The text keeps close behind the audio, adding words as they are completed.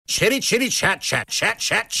Chitty, chitty, chat, chat, chat,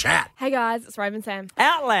 chat, chat. Hey guys, it's Rove and Sam.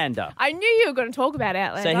 Outlander. I knew you were going to talk about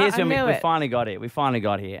Outlander. So here's when we it. finally got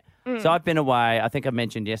here. So I've been away. I think I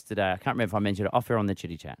mentioned yesterday. I can't remember if I mentioned it off air on the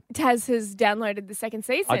Chitty Chat. Taz has downloaded the second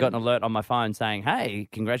season. I got an alert on my phone saying, hey,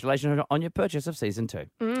 congratulations on your purchase of season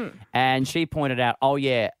 2. And she pointed out, oh,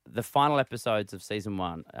 yeah, the final episodes of season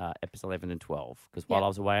 1, episodes 11 and 12, because while I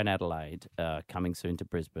was away in Adelaide, coming soon to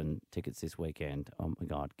Brisbane, tickets this weekend. Oh, my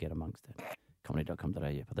God, get amongst it. Comedy.com.au.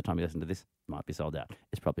 By the time you listen to this, it might be sold out.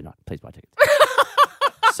 It's probably not. Please buy tickets.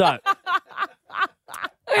 So,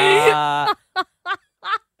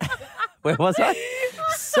 where was I?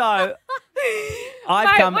 So, We're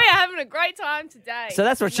having a great time today. So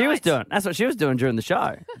that's what she was doing. That's what she was doing during the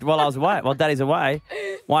show while I was away. While Daddy's away,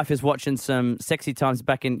 wife is watching some sexy times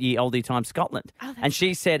back in ye oldie time Scotland. And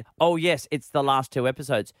she said, oh, yes, it's the last 2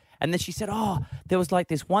 episodes. And then she said, oh, there was like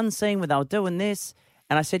this one scene where they were doing this.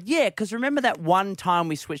 And I said, yeah, because remember that one time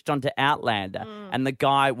we switched on to Outlander and the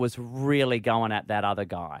guy was really going at that other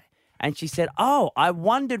guy. And she said, oh, I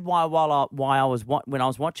wondered when I was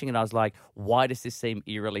watching it, I was like, why does this seem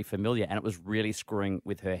eerily familiar? And it was really screwing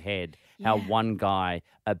with her head how one guy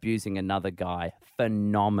abusing another guy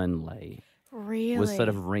phenomenally was sort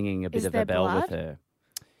of ringing a bit of a bell with her.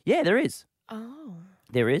 Yeah, there is. Oh.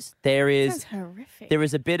 There is. That's horrific. There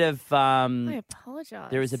is a bit of... I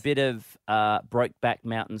apologise. There is a bit of Brokeback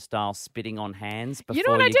Mountain style spitting on hands before you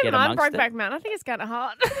know what, I didn't mind amongst Brokeback it. Mountain. I think it's kind of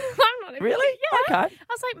hot. I'm not even Really? Yeah. Okay.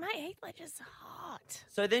 I was like, mate, Heath Ledger's hot.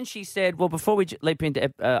 So then she said, well, before we leap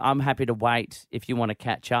into... I'm happy to wait if you want to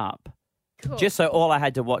catch up. Cool. Just so all I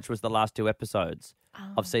had to watch was the last 2 episodes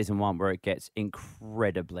of season 1 where it gets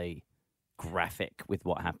incredibly graphic with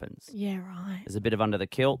what happens. Yeah, right. There's a bit of Under the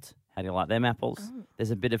Kilt. How do you like them apples?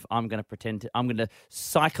 There's a bit of I'm going to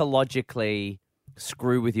psychologically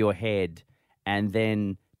screw with your head and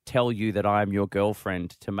then tell you that I am your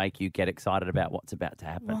girlfriend to make you get excited about what's about to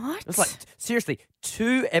happen. What? It was like, seriously,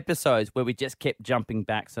 2 episodes where we just kept jumping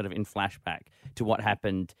back sort of in flashback to what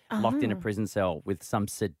happened locked in a prison cell with some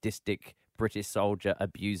sadistic British soldier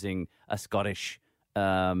abusing a Scottish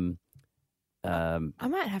I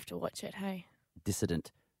might have to watch it, hey.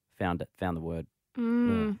 dissident. Found the word.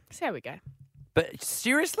 So there we go. But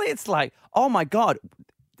seriously, it's like, oh my God,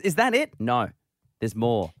 is that it? No, there's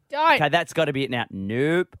more. Don't. Okay, that's got to be it now.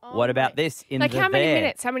 Nope. What about this? How many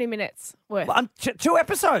minutes? How many minutes worth? Well, 2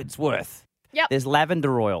 episodes worth. Yep. There's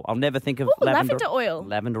lavender oil. I'll never think of lavender oil.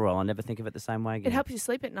 Lavender oil. I'll never think of it the same way again. It helps you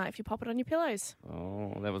sleep at night if you pop it on your pillows.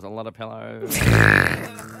 Oh, there was a lot of pillows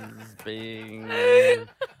being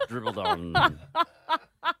dribbled on.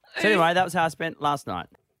 So anyway, that was how I spent last night.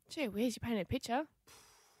 Gee whiz, you painted a picture.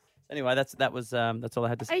 Anyway, that's all I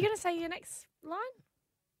had to say. Are you going to say your next line?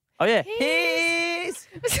 Oh, yeah. He's...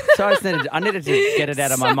 So I needed to get it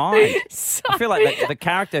out of my mind. I feel like the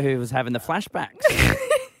character who was having the flashbacks.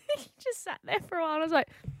 Just sat there for a while and I was like,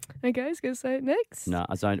 okay, he's going to say it next. No,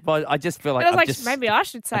 I don't. Well, I just feel like I was like, maybe I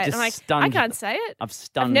should say it. I'm like, I can't say it.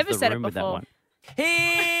 I've never the said room it with that before. one.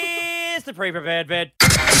 Here's the pre-prepared bed. You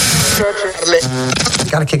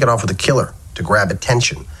gotta kick it off with a killer to grab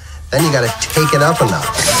attention. Then you gotta take it up a notch.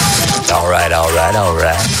 All right.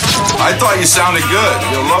 I thought you sounded good.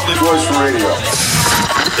 You're a lovely voice for radio.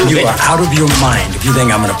 You are out of your mind if you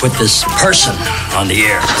think I'm going to put this person on the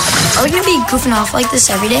air. Are we going to be goofing off like this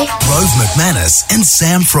every day? Rove McManus and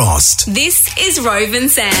Sam Frost. This is Rove and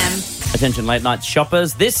Sam. Attention late night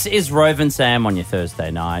shoppers. This is Rove and Sam on your Thursday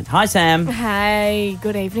night. Hi, Sam. Hey,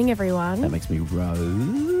 good evening, everyone. That makes me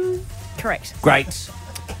Rove. Correct. Great.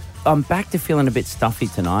 I'm back to feeling a bit stuffy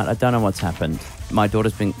tonight. I don't know what's happened. My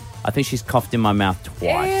daughter's I think she's coughed in my mouth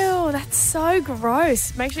twice. Ew, that's so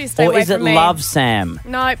gross. Make sure you stay away from me. Or is it love, Sam?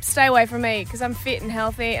 Nope, stay away from me because I'm fit and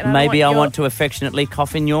healthy. And Maybe I want to affectionately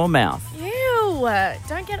cough in your mouth. Ew,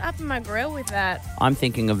 don't get up in my grill with that. I'm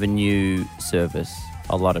thinking of a new service.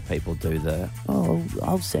 A lot of people do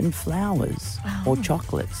I'll send flowers or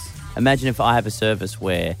chocolates. Imagine if I have a service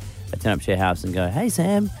where I turn up to your house and go, hey,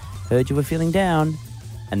 Sam, heard you were feeling down.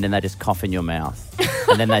 And then they just cough in your mouth.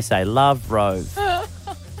 And then they say, love, Rove.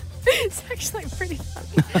 It's actually pretty funny.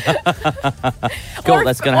 Cool,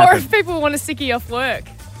 that's going to happen. Or if people want to sick you off work.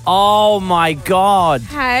 Oh, my God.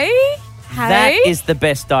 Hey. That is the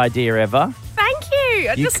best idea ever. Thank you.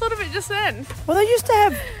 I just thought of it just then. Well, they used to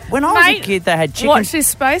have, when I was a kid, they had chicken. Watch this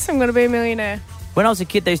space. I'm going to be a millionaire. When I was a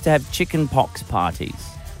kid, they used to have chicken pox parties.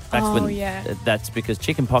 Yeah. That's because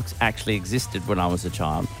chicken pox actually existed when I was a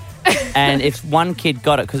child. And if one kid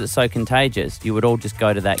got it because it's so contagious, you would all just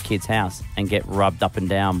go to that kid's house and get rubbed up and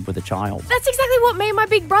down with a child. That's exactly what me and my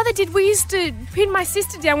big brother did. We used to pin my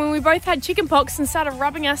sister down when we both had chicken pox and started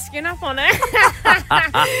rubbing our skin up on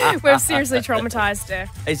her. We've seriously traumatised her.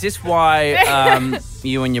 Is this why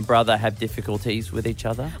you and your brother have difficulties with each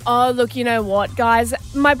other? Oh, look, you know what, guys?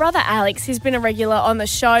 My brother Alex, he's been a regular on the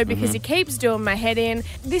show because he keeps doing my head in.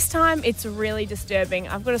 This time, it's really disturbing.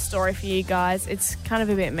 I've got a story for you guys. It's kind of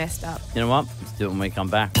a bit messed up. You know what? Let's do it when we come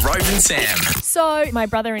back. Rove and Sam. So, my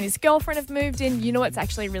brother and his girlfriend have moved in. You know what's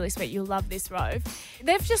actually really sweet? You'll love this, Rove.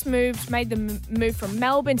 They've just made the move from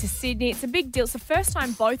Melbourne to Sydney. It's a big deal. It's the first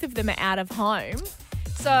time both of them are out of home.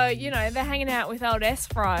 So, you know, they're hanging out with old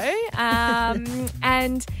Esfro.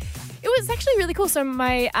 And it was actually really cool. So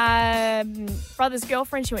my brother's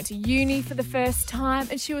girlfriend, she went to uni for the first time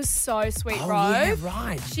and she was so sweet, Rove. Yeah,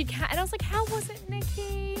 right. And I was like, how was it,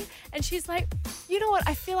 Nikki? And she's like, you know what?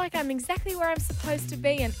 I feel like I'm exactly where I'm supposed to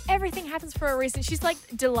be and everything happens for a reason. She's like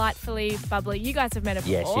delightfully bubbly. You guys have met her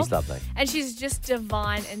before. Yeah, she's lovely. And she's just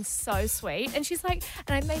divine and so sweet. And she's like,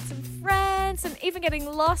 and I made some friends and even getting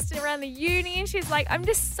lost around the uni. And she's like, I'm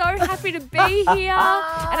just so happy to be here.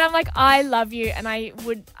 And I'm like, I love you. And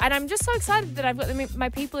I'm just so excited that I've got my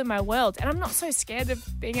people in my world. And I'm not so scared of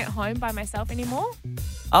being at home by myself anymore.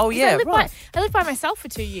 Oh, yeah, right. I lived by myself for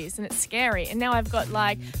 2 years and it's scary. And now I've got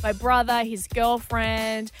like my brother, his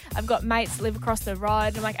girlfriend. I've got mates that live across the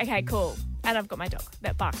road. I'm like, okay, cool. And I've got my dog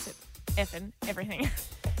that barks at effing everything.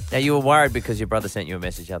 Now, you were worried because your brother sent you a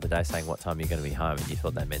message the other day saying what time you're going to be home and you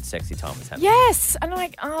thought that meant sexy time was happening. Yes. And I'm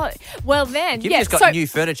like, oh, well then. You've just got new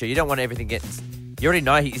furniture. You don't want everything getting... You already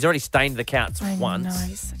know he's already stained the couch once. I know,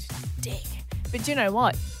 he's such a dick. But do you know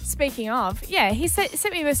what? Speaking of, yeah, he sent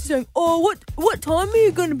me a message saying, oh, what time are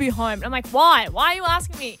you going to be home? And I'm like, why? Why are you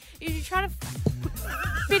asking me? Are you trying to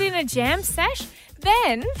fit in a jam sesh?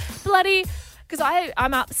 Then, because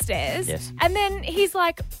I'm upstairs. Yes. And then he's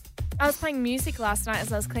like, I was playing music last night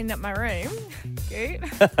as I was cleaning up my room. Cute.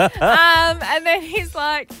 And then he's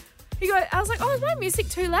like, I was like, oh, is my music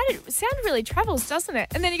too loud? It sound really travels, doesn't it?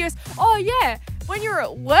 And then he goes, oh, yeah, when you're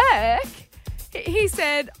at work... He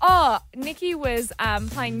said, oh, Nikki was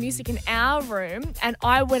playing music in our room and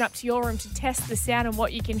I went up to your room to test the sound and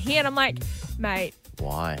what you can hear. And I'm like, mate.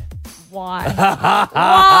 Why? Why?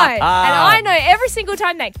 Why? And I know every single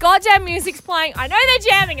time that goddamn music's playing, I know they're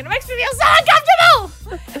jamming and it makes me feel so uncomfortable.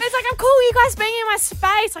 And it's like, I'm cool you guys being in my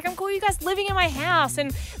space. Like, I'm cool you guys living in my house.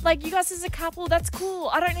 And, like, you guys as a couple, that's cool.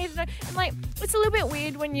 I don't need to know. And, like, it's a little bit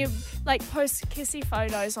weird when you, like, post kissy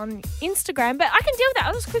photos on Instagram. But I can deal with that.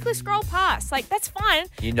 I'll just quickly scroll past. Like, that's fine.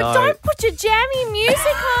 You know. But don't put your jammy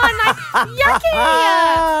music on. Like,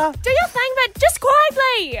 yucky. Do your thing, but just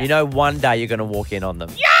quietly. You know one day you're going to walk in on them.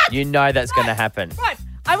 Yuck! You know that's going to happen. Right.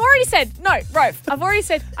 I've already said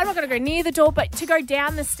I'm not going to go near the door, but to go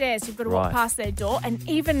down the stairs, you've got to walk past their door. And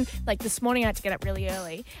even like this morning, I had to get up really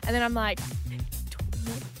early. And then I'm like,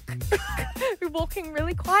 we're walking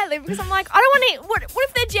really quietly because I'm like, I don't want to, what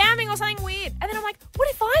if they're jamming or something weird? And then I'm like,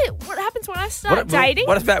 what happens when I start dating?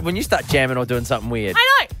 What about when you start jamming or doing something weird?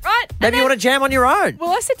 I know, right? Maybe you want to jam on your own.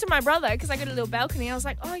 Well, I said to my brother, because I got a little balcony, I was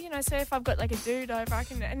like, oh, so if I've got like a dude over, I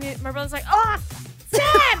can, and my brother's like, oh,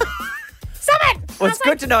 Sam! Stop it! Well, it's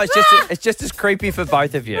good to know it's just as creepy for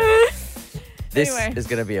both of you. This is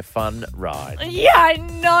going to be a fun ride. Yeah, I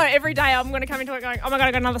know. Every day I'm going to come into it going, oh my God,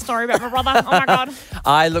 I got another story about my brother. Oh my God.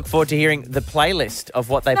 I look forward to hearing the playlist of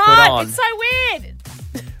what they put on. It's so weird.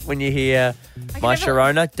 When you hear My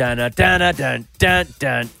Sharona, dun dun dun dun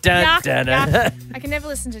dun dun dun. I can never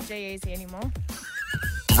listen to G-Eazy anymore.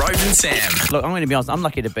 Rove and Sam. Look, I'm going to be honest. I'm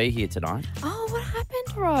lucky to be here tonight. Oh, what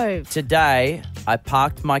happened, Rove? Today, I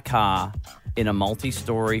parked my car in a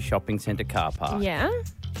multi-story shopping centre car park. Yeah.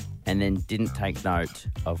 And then didn't take note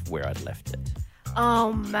of where I'd left it.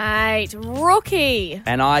 Oh, mate. Rookie.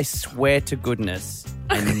 And I swear to goodness,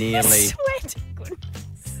 and nearly... swear to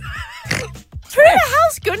goodness. Who the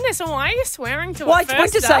hell's goodness? And why are you swearing to it first? I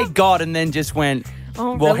went to say God and then just went...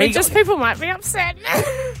 Oh, well, religious people might be upset.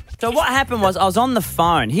 So what happened was I was on the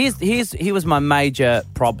phone. Here was my major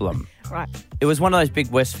problem. Right. It was one of those big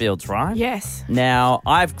Westfields, right? Yes. Now,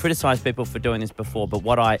 I've criticised people for doing this before, but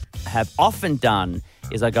what I have often done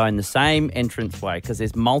is I go in the same entranceway because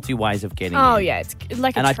there's multi-ways of getting in. Oh, yeah. It's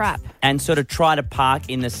like a trap. And sort of try to park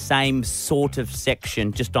in the same sort of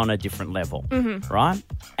section, just on a different level, right?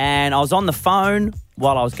 And I was on the phone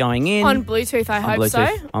while I was going in. On Bluetooth, I hope so.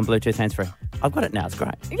 On Bluetooth, hands-free. I've got it now. It's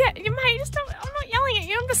great. Yeah, mate, just don't, I'm not yelling at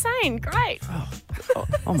you. I'm just saying, great.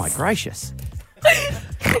 Oh my gracious.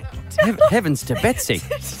 Heavens to Betsy.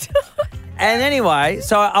 And anyway,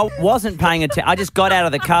 so I wasn't paying attention. I just got out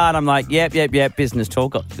of the car and I'm like, yep, business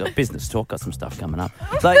talk. Got some stuff coming up.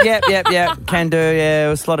 It's like, yep, can do, yeah,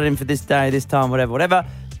 we'll slot it in for this day, this time, whatever.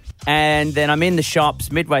 And then I'm in the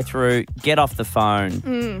shops midway through, get off the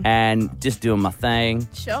phone and just doing my thing.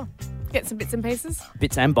 Sure. Get some bits and pieces.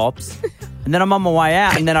 Bits and bobs. And then I'm on my way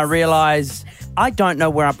out and then I realise I don't know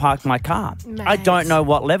where I parked my car. Mate. I don't know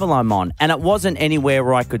what level I'm on. And it wasn't anywhere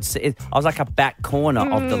where I could see it. I was like a back corner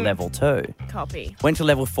of the level 2. Copy. Went to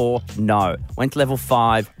level 4, no. Went to level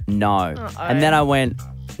 5, no. Uh-oh. And then I went,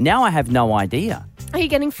 now I have no idea. Are you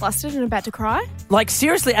getting flustered and about to cry? Like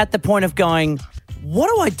seriously at the point of going,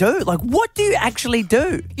 what do I do? Like, what do you actually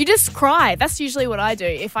do? You just cry. That's usually what I do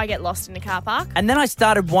if I get lost in a car park. And then I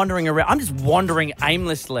started wandering around. I'm just wandering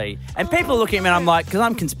aimlessly. And people are looking at me and I'm like, because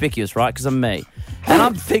I'm conspicuous, right? Because I'm me. And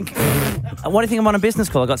I'm thinking, what do you think I'm on a business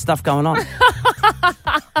call? I got stuff going on.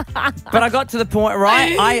 But I got to the point,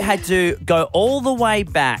 right? I had to go all the way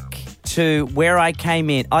back to where I came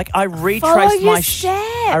in. Like I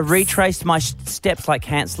retraced my steps like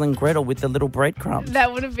Hansel and Gretel with the little breadcrumbs.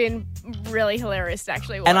 That would have been really hilarious to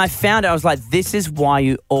actually watch. And I found it. I was like, this is why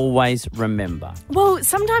you always remember. Well,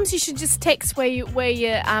 sometimes you should just text where you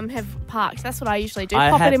have parked. That's what I usually do.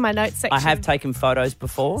 Pop it in my notes section. I have taken photos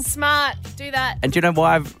before. Smart. Do that. And do you know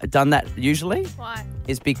why I've done that usually? Why?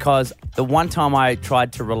 Is because the one time I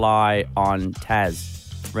tried to rely on Taz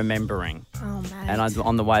remembering. Oh, man. And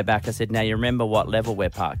on the way back, I said, now you remember what level we're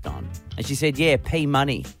parked on? And she said, yeah, P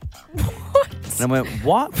money. What? And I went,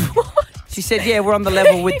 what? What? She said, yeah, we're on the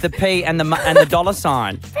level with the P and the dollar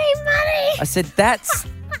sign. P money. I said, that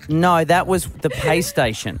was the pay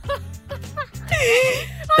station.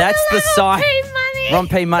 That's the sign. P money. We're on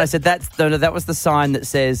P money. I said, that was the sign that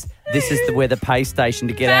says this is where the pay station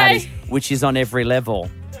to get out is, which is on every level.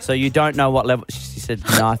 So you don't know what level. She said,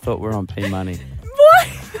 no, I thought we were on P money. What?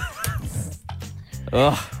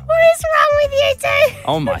 Ugh. What is wrong with you two?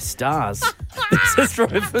 Oh, my stars. This is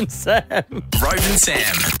Rove and Sam. Rove and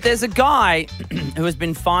Sam. There's a guy who has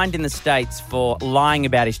been fined in the States for lying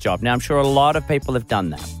about his job. Now, I'm sure a lot of people have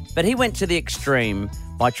done that. But he went to the extreme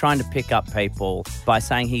by trying to pick up people by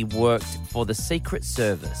saying he worked for the Secret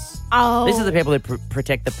Service. Oh. These are the people who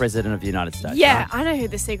protect the President of the United States. Yeah, right? I know who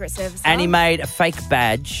the Secret Service are. And he made a fake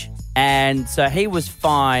badge. And so he was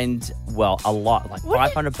fined, well, a lot, like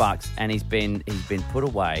 $500, and he's been put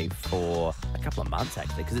away for a couple of months,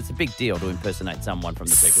 actually, because it's a big deal to impersonate someone from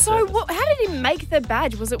the Secret Service. So how did he make the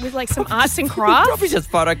badge? Was it with like some arts and crafts? Probably just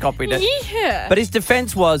photocopied it. Yeah. But his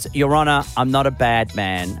defense was, Your Honor, I'm not a bad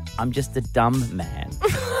man. I'm just a dumb man.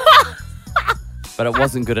 But it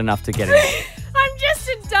wasn't good enough to get him out. I'm just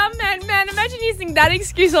a dumb man. Man, imagine using that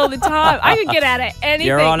excuse all the time. I could get out of anything,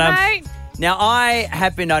 Your Honor, mate. Now, I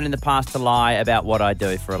have been known in the past to lie about what I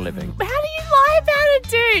do for a living. How do you lie about it,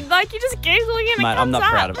 dude? Like, you're just Googling it and Mate, it comes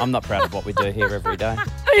I'm not proud of what we do here every day.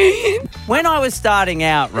 When I was starting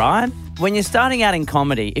out, right, when you're starting out in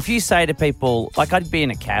comedy, if you say to people, like I'd be in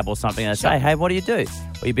a cab or something, and they'd say, hey, what do you do?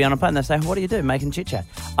 Or you'd be on a plane, and they'd say, what do you do? Making chit-chat.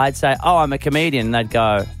 I'd say, oh, I'm a comedian. And they'd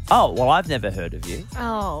go, oh, well, I've never heard of you.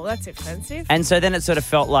 Oh, that's offensive. And so then it sort of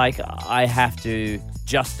felt like I have to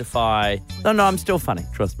justify, no, I'm still funny.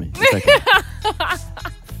 Trust me. It's okay.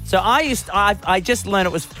 So I just learned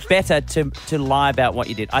it was better to lie about what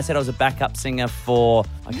you did. I said I was a backup singer for,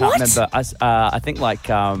 I can't remember, I think like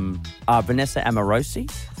Vanessa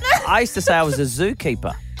Amorosi. I used to say I was a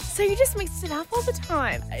zookeeper. So you just mixed it up all the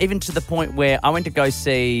time. Even to the point where I went to go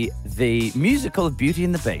see the musical of Beauty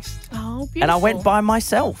and the Beast. Oh, beautiful. And I went by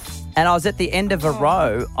myself. And I was at the end of a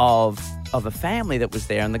row of a family that was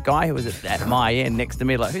there, and the guy who was at my end next to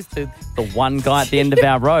me, like, who's the one guy at the end of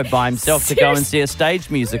our row by himself to go and see a stage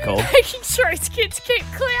musical? Making sure his kids keep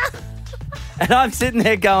clear. And I'm sitting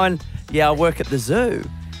there going, yeah, I work at the zoo.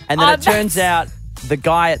 And then it turns out the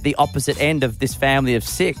guy at the opposite end of this family of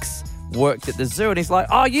 6 worked at the zoo, and he's like,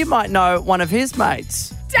 oh, you might know one of his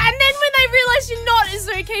mates. And then when they realise you're not a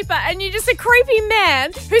zookeeper and you're just a creepy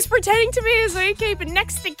man who's pretending to be a zookeeper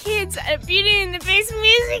next to kids at Beauty and the Beast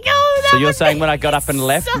musical. So you're saying when I got up and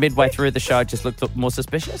left midway through the show, it just looked more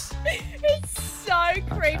suspicious? It's so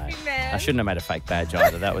creepy, man. I shouldn't have made a fake badge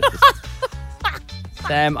either. That was just...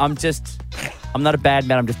 Sam, I'm not a bad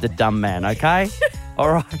man. I'm just a dumb man, okay?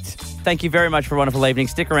 All right. Thank you very much for a wonderful evening.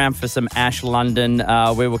 Stick around for some Ash London.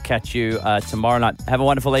 We will catch you tomorrow night. Have a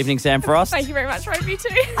wonderful evening, Sam Frost. Thank you very much, Rove. You too.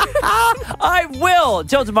 I will.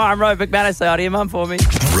 Till tomorrow, I'm Rove McManus. Say hi to your mum for me.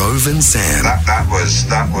 Rove and Sam.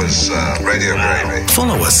 That was radio gravy.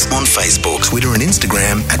 Follow us on Facebook, Twitter and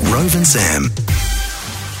Instagram at Rove and Sam.